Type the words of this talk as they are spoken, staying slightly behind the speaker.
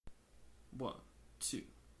One, two,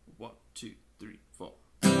 one, two, three, four.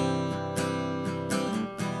 Hi,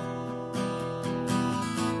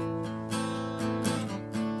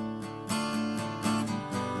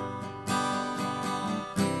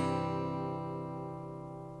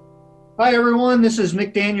 everyone. This is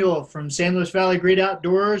McDaniel from San Luis Valley Great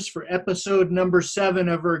Outdoors for episode number 7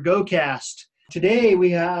 of our GoCast. Today we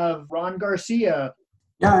have Ron Garcia.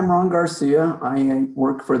 Yeah, I'm Ron Garcia. I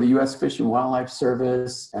work for the U.S. Fish and Wildlife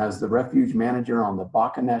Service as the Refuge Manager on the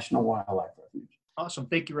Baca National Wildlife Refuge. Awesome.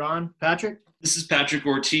 Thank you, Ron. Patrick? This is Patrick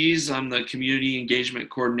Ortiz. I'm the Community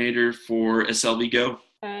Engagement Coordinator for SLV Go.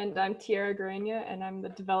 And I'm Tiara Garania, and I'm the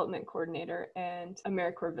Development Coordinator and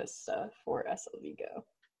AmeriCorps Vista for SLV Go.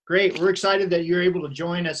 Great. We're excited that you're able to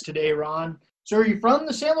join us today, Ron. So are you from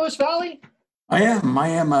the San Luis Valley? I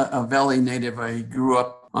am a Valley native. I grew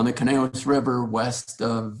up on the Conejos River west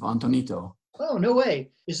of Antonito. Oh, no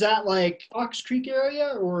way. Is that like Fox Creek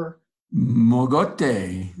area or?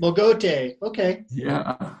 Mogote. Mogote. Okay.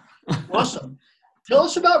 Yeah. Awesome. Tell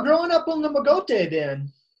us about growing up on the Mogote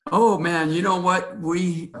then. Oh man, you know what?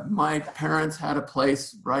 My parents had a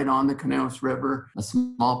place right on the Conejos River, a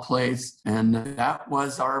small place, and that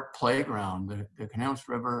was our playground. The Conejos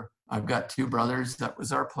River, I've got 2 brothers, that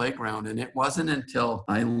was our playground. And it wasn't until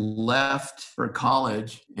I left for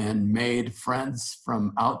college and made friends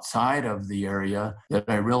from outside of the area that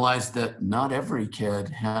I realized that not every kid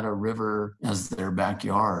had a river as their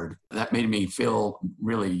backyard. That made me feel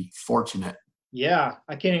really fortunate. Yeah,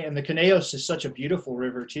 I can't. And the Conejos is such a beautiful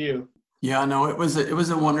river too. Yeah, no, it was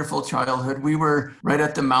a wonderful childhood. We were right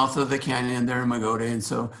at the mouth of the canyon there in Mogote, and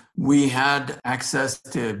so we had access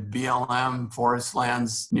to BLM forest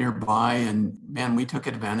lands nearby, and man, we took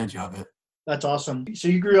advantage of it. That's awesome. So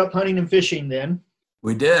you grew up hunting and fishing then?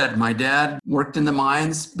 We did. My dad worked in the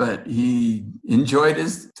mines, but he enjoyed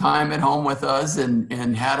his time at home with us and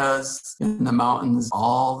had us in the mountains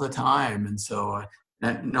all the time, and so.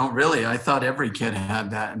 No, really, I thought every kid had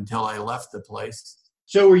that until I left the place.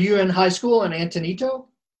 So were you in high school in Antonito?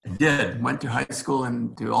 I did. Went to high school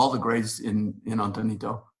and to all the grades in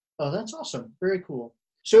Antonito. Oh, that's awesome. Very cool.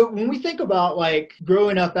 So when we think about like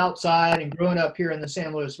growing up outside and growing up here in the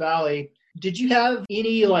San Luis Valley, did you have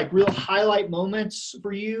any like real highlight moments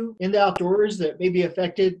for you in the outdoors that maybe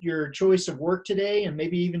affected your choice of work today and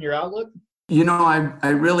maybe even your outlook? You know, I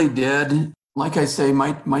really did. Like I say,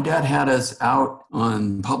 my dad had us out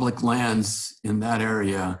on public lands in that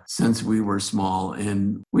area since we were small.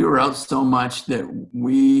 And we were out so much that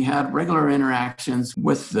we had regular interactions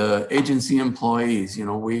with the agency employees. You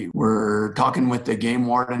know, we were talking with the game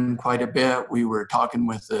warden quite a bit. We were talking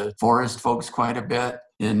with the forest folks quite a bit.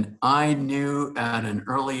 And I knew at an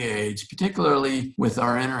early age, particularly with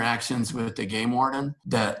our interactions with the game warden,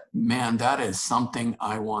 that, man, that is something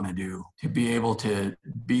I want to do, to be able to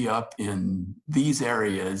be up in these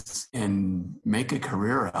areas and make a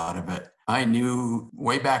career out of it. I knew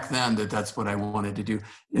way back then that that's what I wanted to do.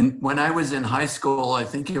 And when I was in high school, I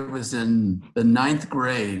think it was in the 9th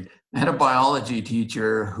grade, I had a biology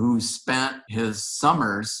teacher who spent his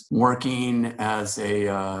summers working as a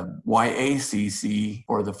YACC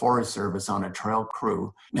for the Forest Service on a trail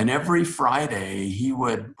crew. And every Friday, he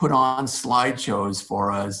would put on slideshows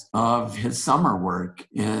for us of his summer work.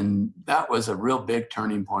 And that was a real big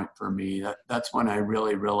turning point for me. That's when I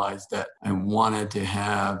really realized that I wanted to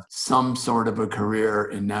have some sort of a career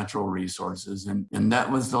in natural resources. And that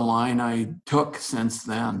was the line I took since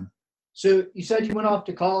then. So you said you went off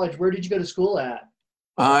to college. Where did you go to school at?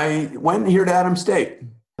 I went here to Adams State.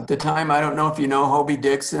 At the time, I don't know if you know Hobie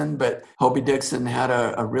Dixon, but Hobie Dixon had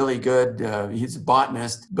a really good, he's a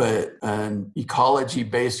botanist, but an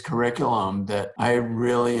ecology-based curriculum that I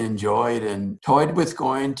really enjoyed and toyed with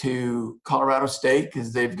going to Colorado State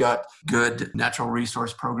because they've got good natural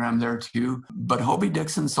resource program there too. But Hobie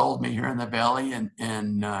Dixon sold me here in the Valley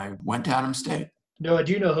and I went to Adams State. No, I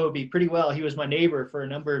do know Hobie pretty well. He was my neighbor for a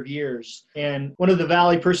number of years. And one of the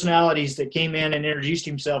Valley personalities that came in and introduced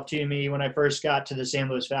himself to me when I first got to the San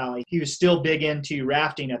Luis Valley, he was still big into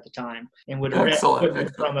rafting at the time and would rent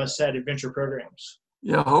equipment from us at adventure programs.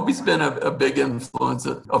 Yeah, Hobie's been a big influence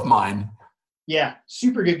of mine. Yeah,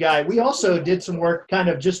 super good guy. We also did some work kind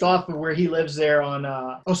of just off of where he lives there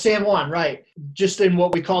on, San Juan, right? Just in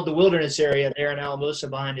what we called the wilderness area there in Alamosa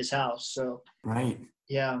behind his house. So right.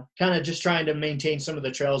 Yeah, kind of just trying to maintain some of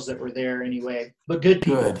the trails that were there anyway. But good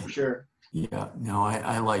people, for sure. Yeah, no,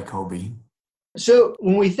 I like Hobie. So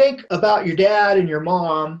when we think about your dad and your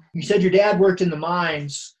mom, you said your dad worked in the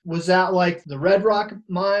mines. Was that like the Red Rock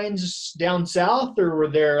mines down south, or were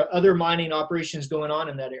there other mining operations going on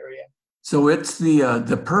in that area? So it's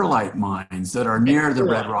the perlite mines that are near the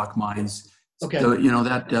Red Rock mines. Okay. So,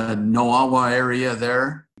 that Noawa area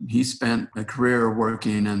there, he spent a career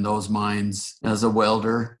working in those mines as a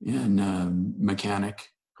welder and mechanic.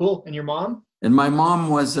 Cool. And your mom? And my mom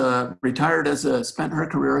was retired spent her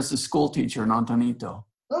career as a school teacher in Antonito.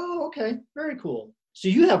 Oh, okay. Very cool. So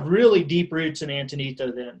you have really deep roots in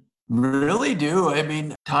Antonito then. Really do. I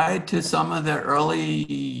mean, tied to some of the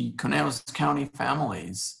early Conejos County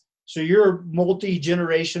families. So you're a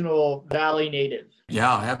multi-generational Valley native.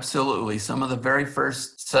 Yeah, absolutely. Some of the very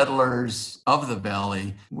first settlers of the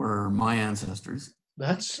valley were my ancestors.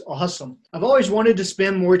 That's awesome. I've always wanted to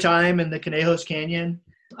spend more time in the Conejos Canyon.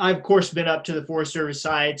 I've, of course, been up to the Forest Service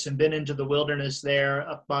sites and been into the wilderness there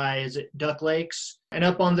up by, is it Duck Lakes? And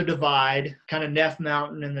up on the divide, kind of Neff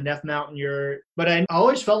Mountain and the Neff Mountain Yurt. But I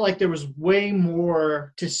always felt like there was way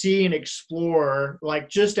more to see and explore, like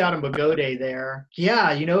just out in Bogotá there.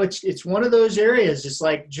 Yeah, it's one of those areas. It's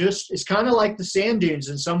kind of like the sand dunes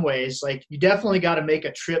in some ways. Like you definitely got to make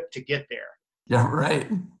a trip to get there. Yeah, right.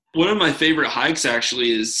 One of my favorite hikes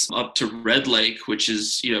actually is up to Red Lake, which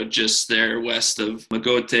is, just there west of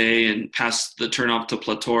Mogote and past the turnoff to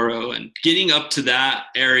Platoro. And getting up to that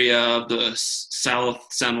area of the South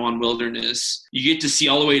San Juan Wilderness, you get to see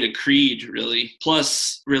all the way to Creed, really.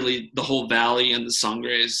 Plus, really, the whole valley and the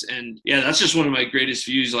Sangres. And yeah, that's just one of my greatest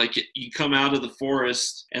views. Like you come out of the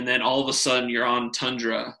forest and then all of a sudden you're on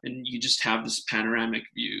tundra and you just have this panoramic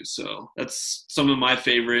view. So that's some of my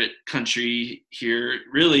favorite country here,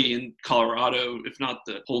 really, in Colorado, if not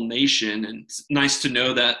the whole nation. And it's nice to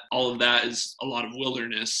know that all of that is a lot of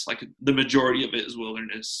wilderness, like the majority of it is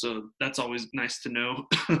wilderness. So that's always nice to know.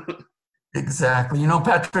 Exactly.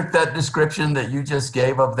 Patrick, that description that you just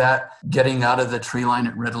gave of that getting out of the tree line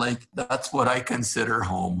at Red Lake, that's what I consider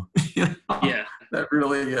home. Yeah. That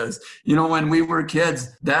really is. When we were kids,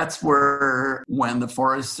 that's when the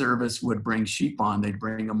Forest Service would bring sheep on, they'd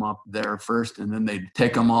bring them up there first, and then they'd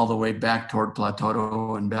take them all the way back toward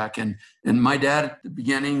Platoro and back. And my dad, at the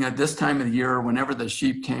beginning at this time of the year, whenever the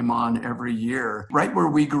sheep came on every year, right where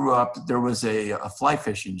we grew up, there was a fly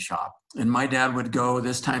fishing shop. And my dad would go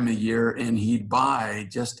this time of year and he'd buy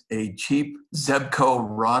just a cheap Zebco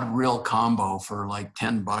rod reel combo for like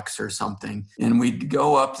 $10 or something. And we'd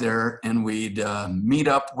go up there and we'd meet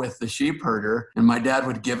up with the sheep herder, and my dad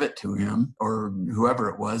would give it to him or whoever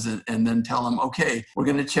it was, and then tell him, okay, we're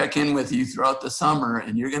going to check in with you throughout the summer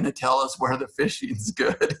and you're going to tell us where the fishing's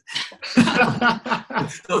good.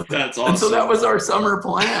 So that's awesome. And so that was our summer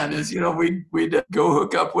plan is, we'd go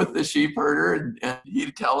hook up with the sheep herder and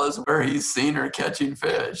he'd tell us where he's seen her catching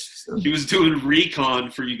fish. So, he was doing recon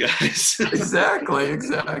for you guys. Exactly.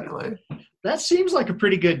 That seems like a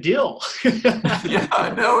pretty good deal. Yeah,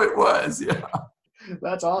 I know it was. Yeah.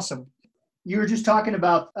 That's awesome. You were just talking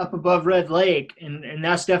about up above Red Lake, and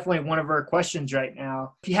that's definitely one of our questions right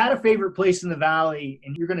now. If you had a favorite place in the valley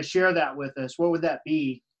and you're going to share that with us, what would that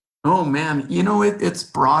be? Oh, man. It's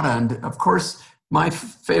broadened. Of course, my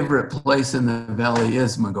favorite place in the valley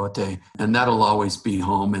is Mogote, and that'll always be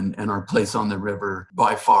home. And our place on the river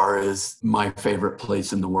by far is my favorite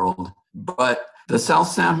place in the world. But the South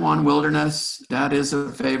San Juan Wilderness, that is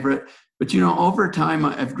a favorite. But, over time,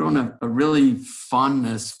 I've grown a really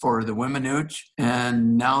fondness for the Weminuche.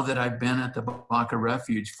 And now that I've been at the Baca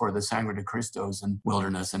Refuge for the Sangre de Cristos and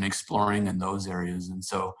wilderness and exploring in those areas. And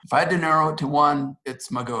so if I had to narrow it to one, it's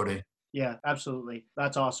Mogote. Yeah, absolutely.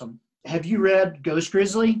 That's awesome. Have you read Ghost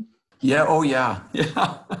Grizzly? Yeah. Oh, yeah.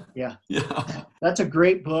 Yeah. Yeah. Yeah. That's a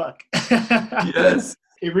great book. Yes.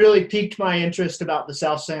 It really piqued my interest about the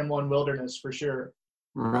South San Juan Wilderness for sure.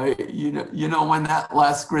 Right. When that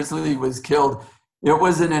last grizzly was killed, it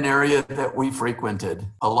was in an area that we frequented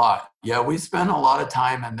a lot. Yeah, we spent a lot of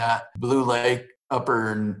time in that Blue Lake,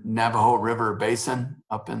 upper Navajo River basin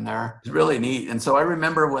up in there. It's really neat. And so I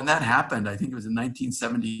remember when that happened, I think it was in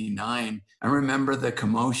 1979, I remember the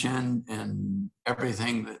commotion and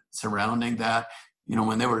everything that surrounding that.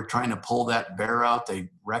 When they were trying to pull that bear out, they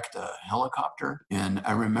wrecked a helicopter. And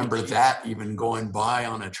I remember that even going by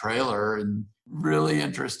on a trailer, and really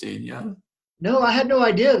interesting. Yeah. No, I had no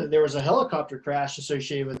idea that there was a helicopter crash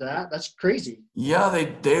associated with that. That's crazy. Yeah,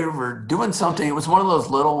 they were doing something. It was one of those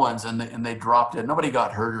little ones, and they dropped it. Nobody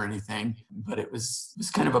got hurt or anything, but it was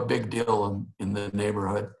kind of a big deal in the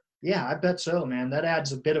neighborhood. Yeah, I bet so, man. That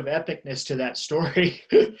adds a bit of epicness to that story.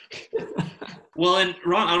 Well, and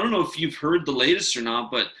Ron, I don't know if you've heard the latest or not,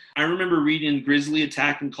 but I remember reading Grizzly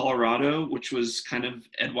Attack in Colorado, which was kind of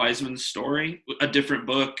Ed Wiseman's story, a different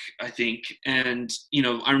book, I think. And,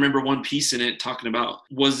 I remember one piece in it talking about,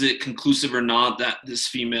 was it conclusive or not that this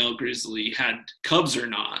female grizzly had cubs or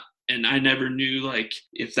not? And I never knew like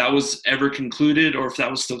if that was ever concluded or if that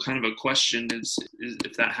was still kind of a question is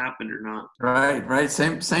if that happened or not. Right.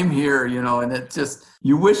 Same here, and it just,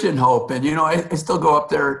 you wish and hope. And, I still go up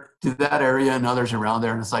there to that area and others around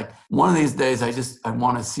there. And it's like, one of these days, I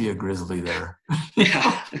want to see a grizzly there.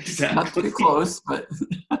 Yeah, exactly. Not too close, but.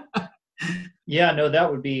 Yeah, no, that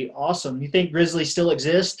would be awesome. You think grizzlies still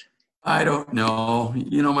exist? I don't know.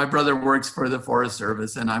 My brother works for the Forest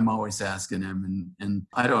Service, and I'm always asking him, and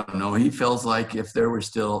I don't know. He feels like if there were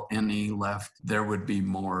still any left, there would be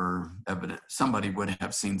more evidence. Somebody would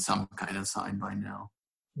have seen some kind of sign by now.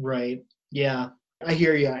 Right. Yeah, I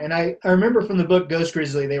hear you. And I remember from the book Ghost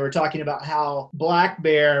Grizzly, they were talking about how black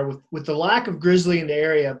bear, with the lack of grizzly in the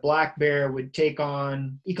area, black bear would take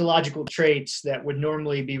on ecological traits that would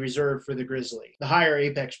normally be reserved for the grizzly, the higher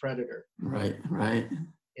apex predator. Right.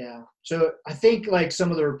 Yeah. So I think like some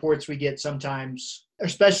of the reports we get sometimes,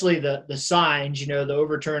 especially the signs, the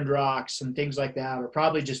overturned rocks and things like that, are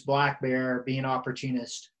probably just black bear being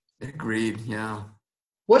opportunist. Agreed. Yeah.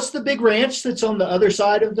 What's the big ranch that's on the other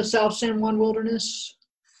side of the South San Juan Wilderness?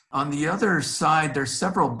 On the other side, there's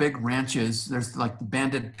several big ranches. There's like the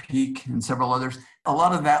Banded Peak and several others. A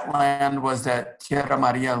lot of that land was that Tierra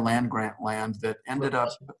Maria land grant land that ended up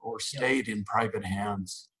or stayed in private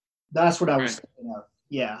hands. That's what I was thinking of.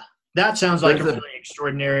 Yeah. That sounds like a really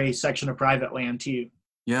extraordinary section of private land too.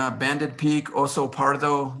 Yeah, Banded Peak, Oso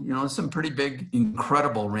Pardo, some pretty big,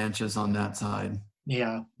 incredible ranches on that side.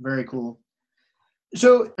 Yeah, very cool.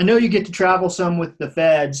 So I know you get to travel some with the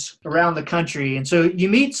feds around the country. And so you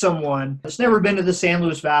meet someone that's never been to the San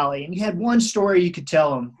Luis Valley, and you had one story you could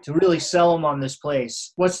tell them to really sell them on this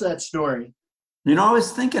place. What's that story? I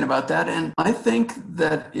was thinking about that, and I think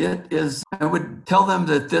that I would tell them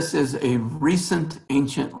that this is a recent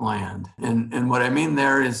ancient land. And what I mean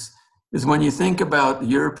there is when you think about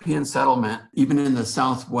European settlement, even in the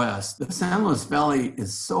Southwest, the San Luis Valley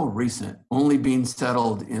is so recent, only being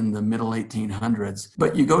settled in the middle 1800s.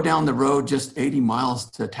 But you go down the road just 80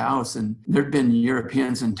 miles to Taos, and there've been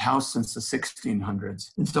Europeans in Taos since the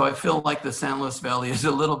 1600s. And so I feel like the San Luis Valley is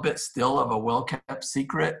a little bit still of a well-kept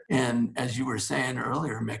secret. And as you were saying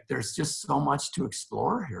earlier, Mick, there's just so much to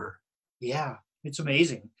explore here. Yeah, it's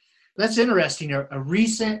amazing. That's interesting. A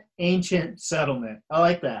recent ancient settlement. I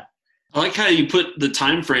like that. I like how you put the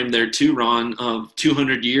time frame there too, Ron, of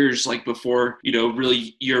 200 years, like before,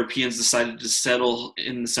 really Europeans decided to settle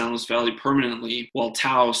in the San Luis Valley permanently, while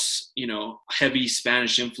Taos, heavy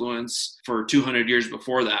Spanish influence for 200 years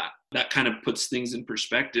before that. That kind of puts things in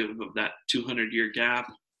perspective of that 200-year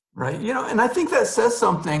gap. Right. And I think that says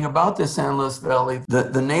something about the San Luis Valley.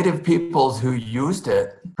 The native peoples who used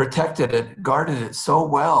it, protected it, guarded it so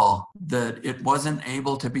well that it wasn't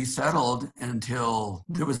able to be settled until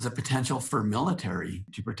there was the potential for military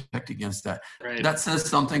to protect against that. Right. That says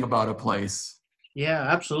something about a place. Yeah,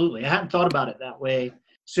 absolutely. I hadn't thought about it that way.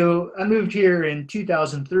 So I moved here in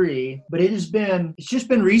 2003, but it's just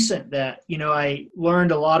been recent that, I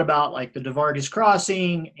learned a lot about like the DeVargas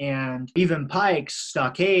Crossing and even Pike's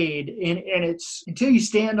Stockade. And it's until you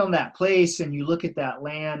stand on that place and you look at that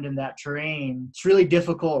land and that terrain, it's really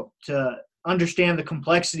difficult to understand the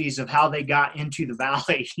complexities of how they got into the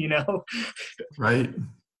valley, Right.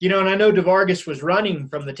 And I know DeVargas was running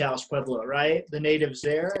from the Taos Pueblo, right? The natives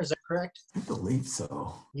there, is that correct? I believe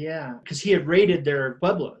so. Yeah, because he had raided their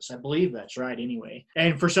pueblos. I believe that's right anyway.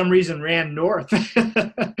 And for some reason ran north.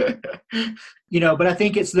 But I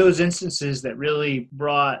think it's those instances that really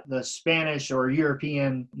brought the Spanish or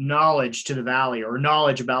European knowledge to the valley, or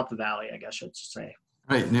knowledge about the valley, I guess I should say.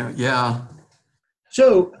 Right. Yeah.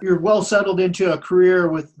 So you're well settled into a career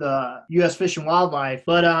with the U.S. Fish and Wildlife,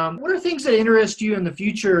 but what are things that interest you in the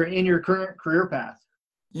future in your current career path?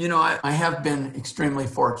 I have been extremely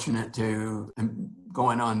fortunate I'm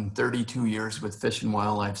going on 32 years with Fish and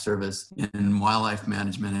Wildlife Service in wildlife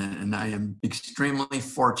management, and I am extremely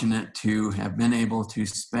fortunate to have been able to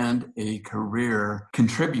spend a career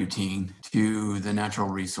contributing to the natural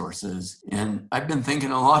resources. And I've been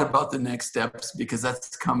thinking a lot about the next steps because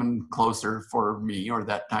that's coming closer for me, or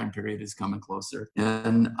that time period is coming closer.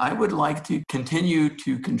 And I would like to continue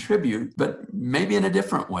to contribute, but maybe in a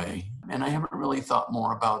different way. And I haven't really thought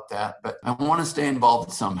more about that, but I want to stay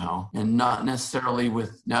involved somehow, and not necessarily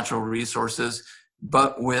with natural resources,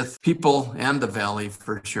 but with people and the valley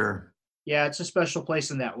for sure. Yeah, it's a special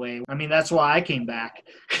place in that way. I mean, that's why I came back.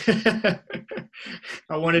 I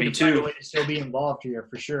wanted to find a way to still be involved here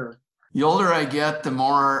for sure. The older I get, the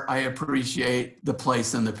more I appreciate the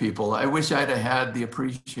place and the people. I wish I'd have had the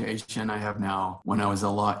appreciation I have now when I was a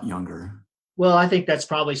lot younger. Well, I think that's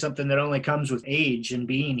probably something that only comes with age and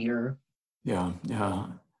being here. Yeah.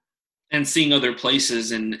 And seeing other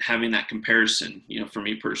places and having that comparison, for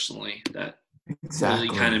me personally, that really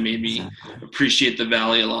kind of made me appreciate the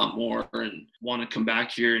valley a lot more and want to come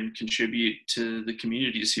back here and contribute to the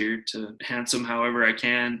communities here, to enhance them however I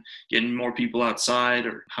can, getting more people outside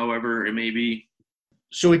or however it may be.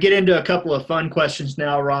 So we get into a couple of fun questions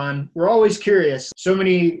now, Ron. We're always curious. So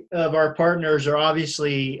many of our partners are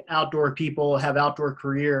obviously outdoor people, have outdoor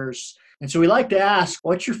careers. And so we like to ask,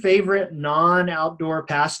 what's your favorite non-outdoor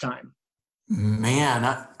pastime? Man,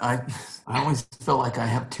 I always feel like I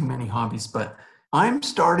have too many hobbies, but I'm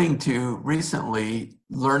starting to recently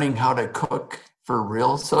learning how to cook for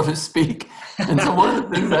real, so to speak. And so one of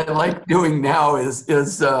the things I like doing now is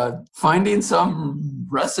finding some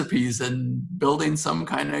recipes and building some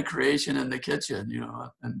kind of creation in the kitchen,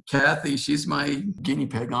 And Kathy, she's my guinea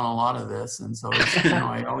pig on a lot of this. And so,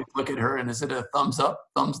 I always look at her and is it a thumbs up,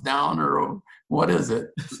 thumbs down, or what is it?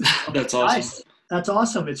 That's awesome. Nice. That's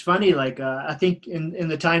awesome. It's funny. I think in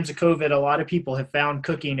the times of COVID, a lot of people have found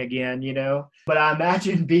cooking again, but I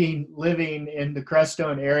imagine living in the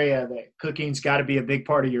Crestone area, that cooking's got to be a big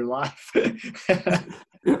part of your life.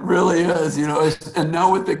 It really is, and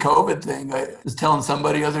now with the COVID thing, I was telling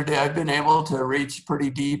somebody the other day, I've been able to reach pretty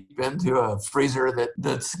deep into a freezer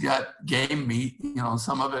that's got game meat,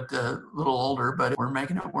 some of it a little older, but we're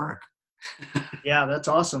making it work. Yeah, that's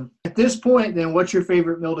awesome. At this point, then, what's your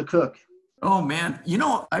favorite meal to cook? Oh, man.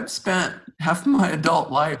 I've spent half my adult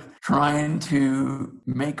life trying to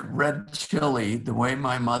make red chili the way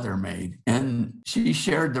my mother made. And she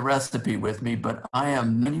shared the recipe with me, but I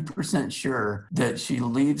am 90% sure that she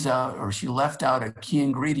left out a key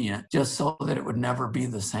ingredient just so that it would never be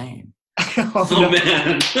the same. Oh,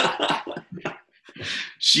 man.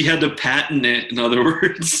 She had to patent it, in other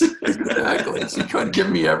words. Exactly. She couldn't give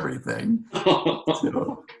me everything.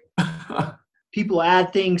 So. People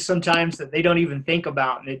add things sometimes that they don't even think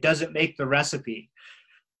about, and it doesn't make the recipe.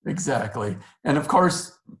 Exactly. And of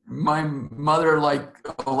course, my mother, like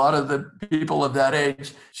a lot of the people of that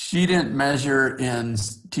age, she didn't measure in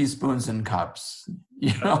teaspoons and cups.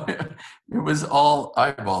 It was all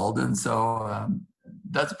eyeballed. And so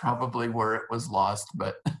that's probably where it was lost.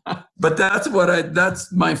 But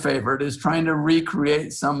that's my favorite, is trying to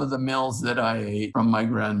recreate some of the meals that I ate from my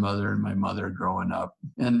grandmother and my mother growing up.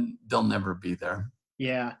 And they'll never be there.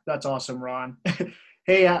 Yeah, that's awesome, Ron.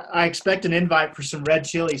 Hey, I expect an invite for some red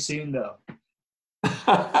chili soon, though.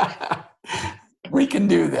 We can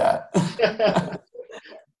do that.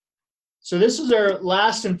 So this is our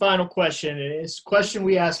last and final question. And it's a question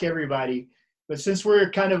we ask everybody. But since we're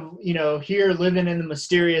kind of, here living in the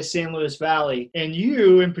mysterious San Luis Valley, and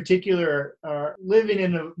you in particular are living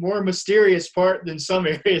in a more mysterious part than some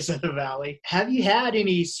areas of the valley, have you had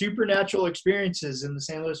any supernatural experiences in the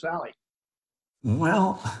San Luis Valley?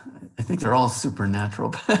 Well, I think they're all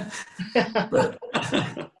supernatural. But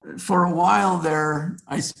for a while there,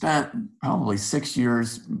 I spent probably 6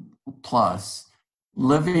 years plus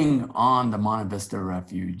living on the Monte Vista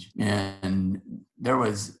Refuge. And there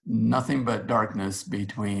was nothing but darkness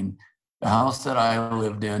between the house that I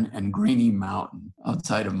lived in and Greeny Mountain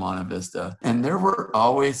outside of Monte Vista. And there were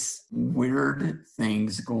always weird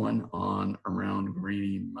things going on around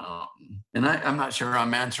Greeny Mountain. And I'm not sure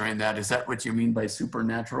I'm answering that. Is that what you mean by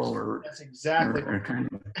supernatural? Or that's exactly. Or kind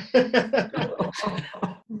of.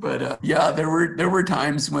 But yeah, there were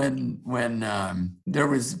times when there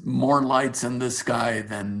was more lights in the sky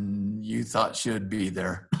than you thought should be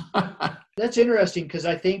there. That's interesting, because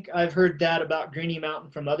I think I've heard that about Greeny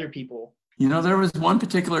Mountain from other people. There was one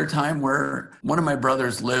particular time where one of my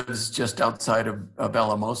brothers lives just outside of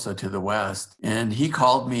Alamosa to the west. And he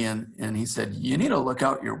called me and he said, you need to look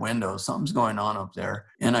out your window. Something's going on up there.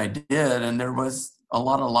 And I did. And there was a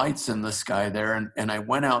lot of lights in the sky there. And I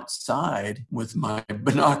went outside with my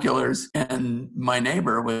binoculars, and my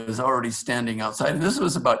neighbor was already standing outside. And this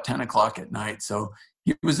was about 10 o'clock at night. So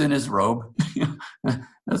he was in his robe,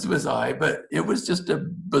 as was I, but it was just a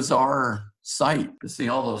bizarre sight to see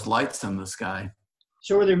all those lights in the sky.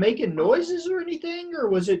 So were they making noises or anything, or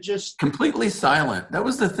was it just completely silent? That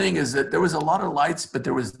was the thing, is that there was a lot of lights, but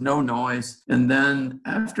there was no noise. And then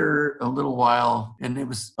after a little while, and it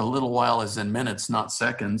was a little while as in minutes, not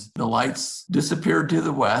seconds, the lights disappeared to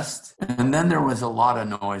the west. And then there was a lot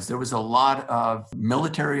of noise. There was a lot of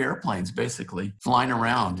military airplanes basically flying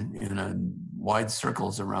around in wide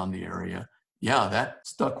circles around the area. Yeah, that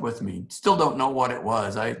stuck with me. Still don't know what it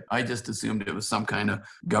was. I just assumed it was some kind of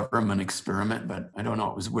government experiment, but I don't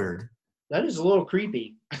know. It was weird. That is a little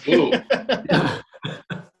creepy.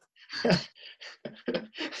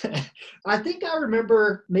 I think I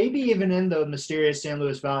remember maybe even in the Mysterious San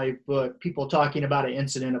Luis Valley book, people talking about an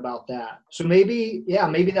incident about that. So maybe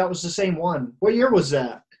that was the same one. What year was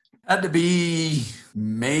that? Had to be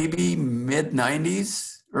maybe mid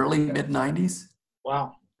 90s, early mid 90s.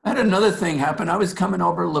 Wow. I had another thing happen. I was coming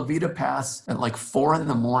over La Vida Pass at like 4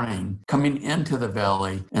 a.m, coming into the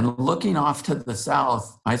valley, and looking off to the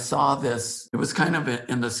south, I saw this. It was kind of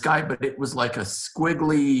in the sky, but it was like a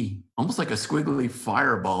squiggly, almost like a squiggly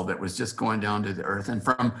fireball that was just going down to the earth. And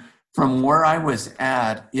from where I was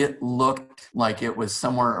at, it looked like it was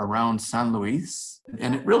somewhere around San Luis.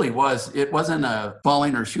 And it really was. It wasn't a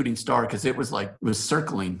falling or shooting star, because it was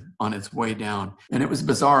circling on its way down. And it was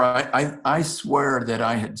bizarre. I swear that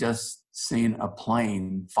I had just seen a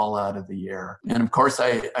plane fall out of the air. And of course,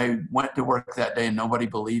 I went to work that day and nobody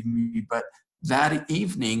believed me. But that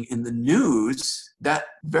evening in the news, that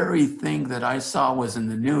very thing that I saw was in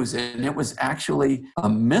the news, and it was actually a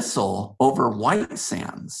missile over White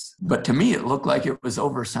Sands. But to me, it looked like it was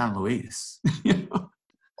over San Luis.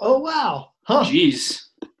 Oh, wow. Huh. Jeez.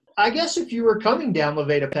 I guess if you were coming down La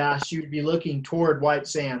Veta Pass, you'd be looking toward White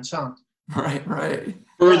Sands, huh? Right.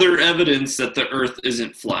 Further evidence that the earth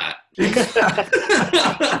isn't flat.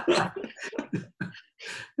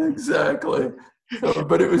 Exactly.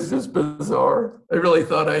 But it was just bizarre. I really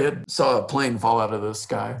thought I had saw a plane fall out of the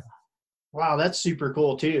sky. Wow, that's super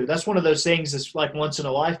cool too. That's one of those things that's like once in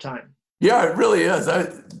a lifetime. Yeah, it really is.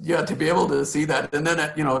 To be able to see that, and then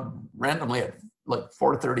randomly at like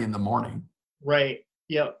 4:30 in the morning. Right.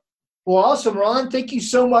 Yep. Well, awesome, Ron. Thank you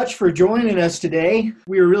so much for joining us today.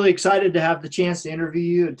 We were really excited to have the chance to interview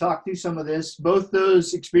you and talk through some of this. Both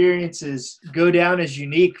those experiences go down as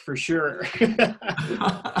unique for sure.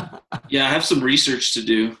 Yeah, I have some research to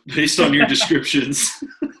do based on your descriptions.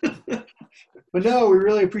 But no, we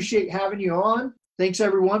really appreciate having you on. Thanks,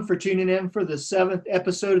 everyone, for tuning in for the 7th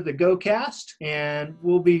episode of the GoCast. And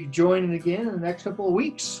we'll be joining again in the next couple of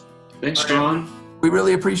weeks. Thanks, John. We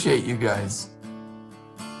really appreciate you guys.